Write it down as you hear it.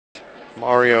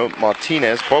Mario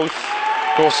Martinez. Both,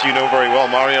 of course, you know very well.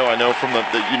 Mario, I know from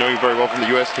you know very well from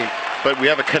the US team. But we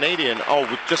have a Canadian. Oh,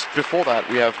 just before that,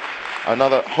 we have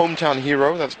another hometown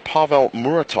hero. That's Pavel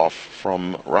Muratov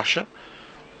from Russia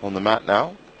on the mat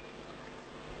now.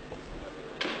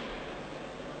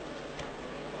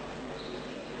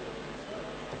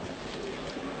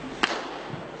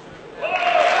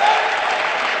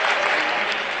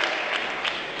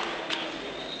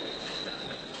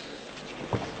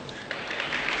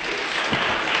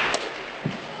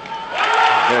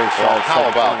 Very solid. How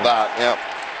about that? Yep.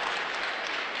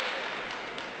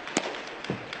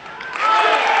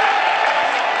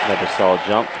 Another solid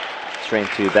jump. Straight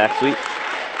to back sweep.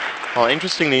 Well,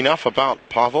 interestingly enough about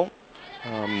Pavel,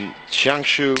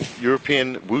 Jiangsu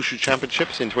European Wushu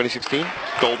Championships in 2016,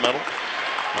 gold medal.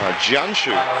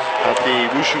 Jiangsu at the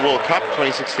Wushu World Cup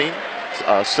 2016,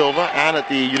 silver, and at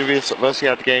the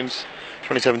Universiade Games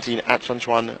 2017 at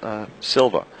Changquan,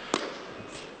 silver.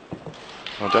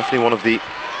 Well, definitely one of the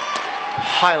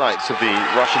highlights of the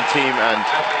Russian team, and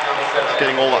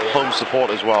getting all that home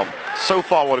support as well. So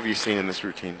far, what have you seen in this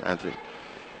routine, Anthony?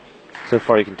 So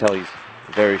far, you can tell he's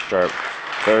very sharp,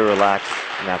 very relaxed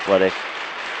and athletic.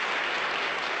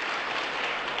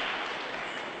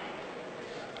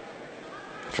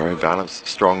 Very balanced,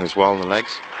 strong as well in the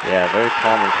legs. Yeah, very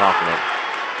calm and confident.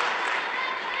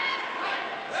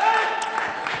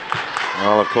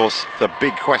 Well, of course, the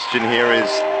big question here is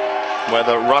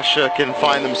whether Russia can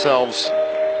find themselves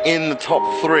in the top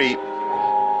three.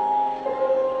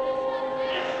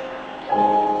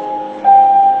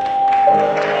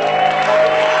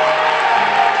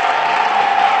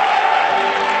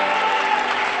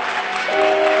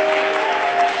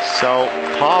 So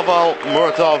Pavel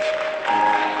Muratov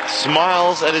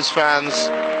smiles at his fans,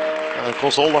 and of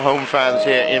course all the home fans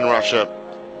here in Russia.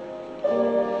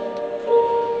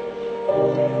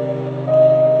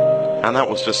 And that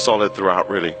was just solid throughout,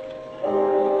 really.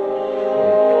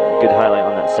 Good highlight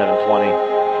on that 720.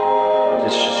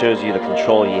 Just shows you the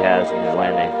control he has in his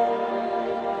landing.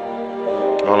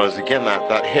 Well, as again,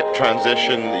 that hip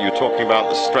transition that you're talking about,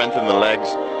 the strength in the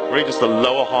legs, really just the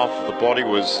lower half of the body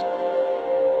was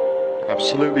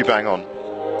absolutely bang on.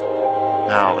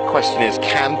 Now, the question is,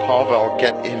 can Pavel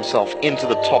get himself into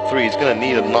the top three? He's going to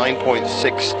need a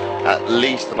 9.6 at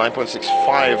least, a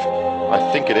 9.65,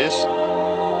 I think it is.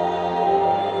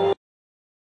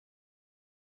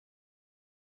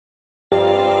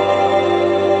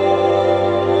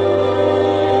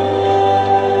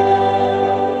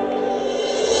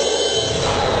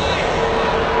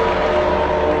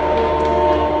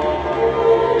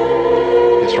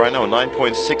 Right now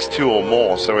 9.62 or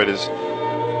more, so it is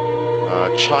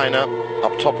China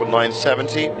up top with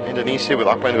 970, Indonesia with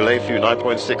Akmal Hulefu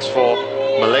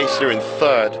 9.64, Malaysia in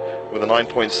third with a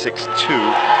 9.62,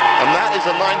 and that is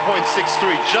a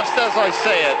 9.63. Just as I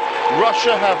say it,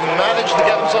 Russia have managed to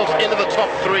get themselves into the top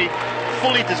three,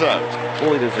 fully deserved.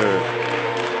 Fully deserved.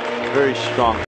 Very strong.